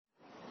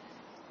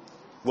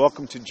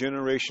Welcome to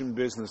Generation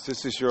Business.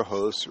 This is your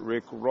host,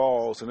 Rick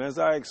Rawls. And as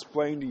I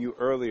explained to you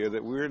earlier,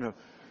 that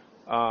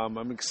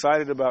I'm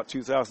excited about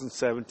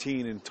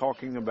 2017 and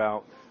talking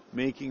about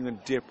making a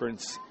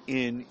difference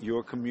in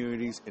your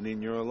communities and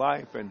in your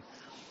life. And,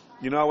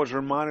 I was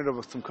reminded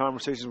of some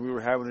conversations we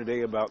were having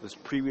today about this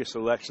previous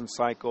election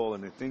cycle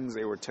and the things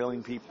they were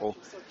telling people.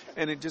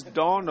 And it just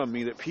dawned on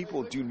me that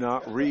people do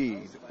not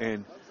read.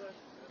 And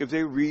if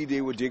they read, they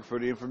would dig for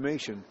the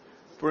information.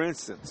 For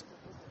instance,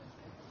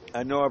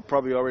 I know I've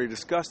probably already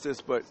discussed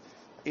this, but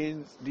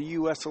in the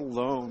U.S.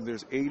 alone,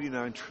 there's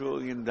 $89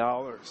 trillion.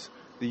 The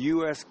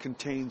U.S.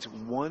 contains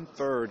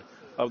 1/3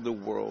 of the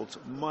world's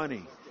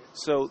money.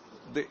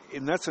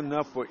 And that's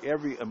enough for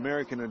every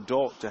American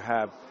adult to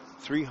have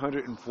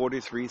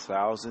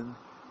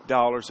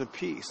 $343,000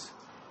 apiece.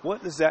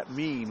 What does that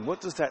mean?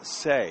 What does that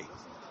say?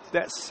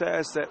 That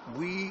says that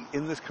we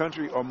in this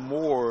country are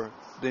more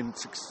than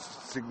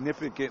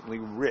significantly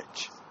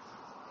rich.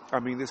 I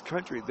mean, this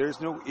country,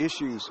 there's no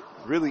issues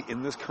really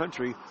in this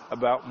country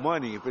about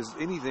money. If there's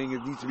anything,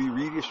 it needs to be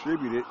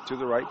redistributed to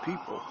the right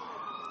people.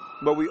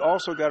 But we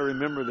also got to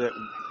remember that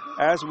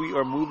as we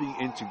are moving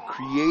into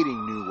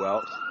creating new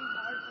wealth,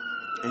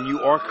 and you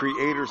are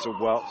creators of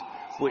wealth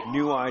with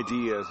new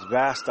ideas,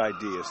 vast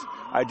ideas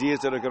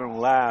that are going to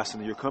last,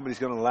 and your company's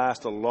going to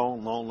last a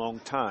long, long, long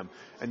time.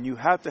 And you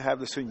have to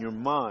have this in your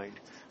mind.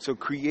 So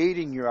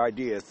creating your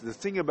ideas, the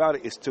thing about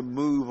it is to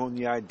move on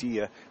the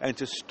idea and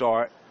to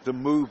start the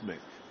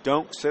movement.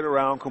 Don't sit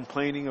around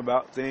complaining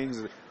about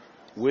things,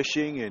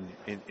 wishing and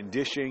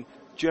dishing.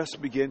 Just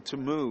begin to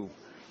move.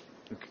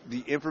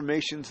 The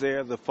information's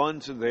there, the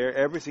funds are there,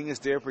 everything is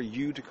there for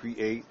you to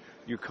create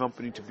your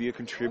company to be a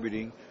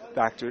contributing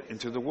factor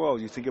into the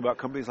world. You think about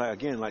companies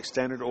like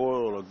Standard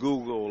Oil or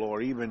Google,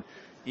 or even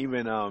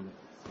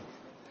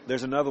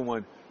there's another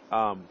one,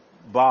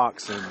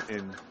 Box,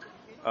 and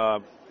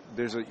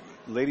there's a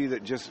lady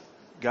that just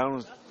got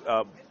on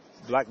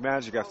Black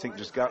Magic, I think,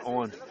 just got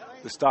on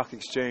the stock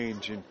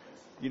exchange, and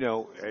it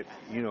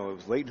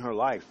was late in her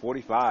life,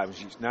 45, and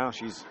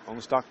she's on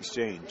the stock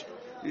exchange.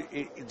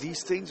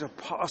 These things are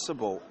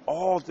possible.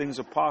 All things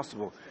are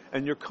possible,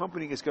 and your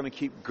company is going to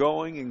keep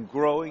going and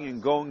growing and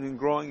going and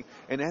growing.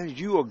 And as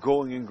you are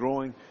going and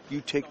growing,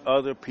 you take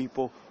other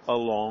people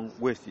along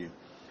with you.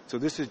 So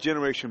this is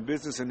Generation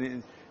Business,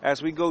 and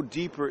as we go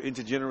deeper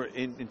into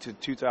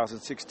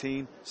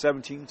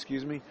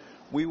 2017,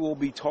 we will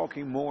be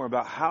talking more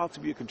about how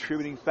to be a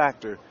contributing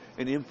factor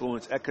and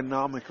influence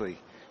economically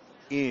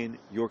in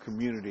your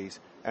communities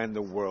and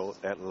the world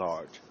at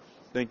large.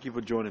 Thank you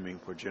for joining me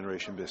for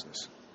Generation Business.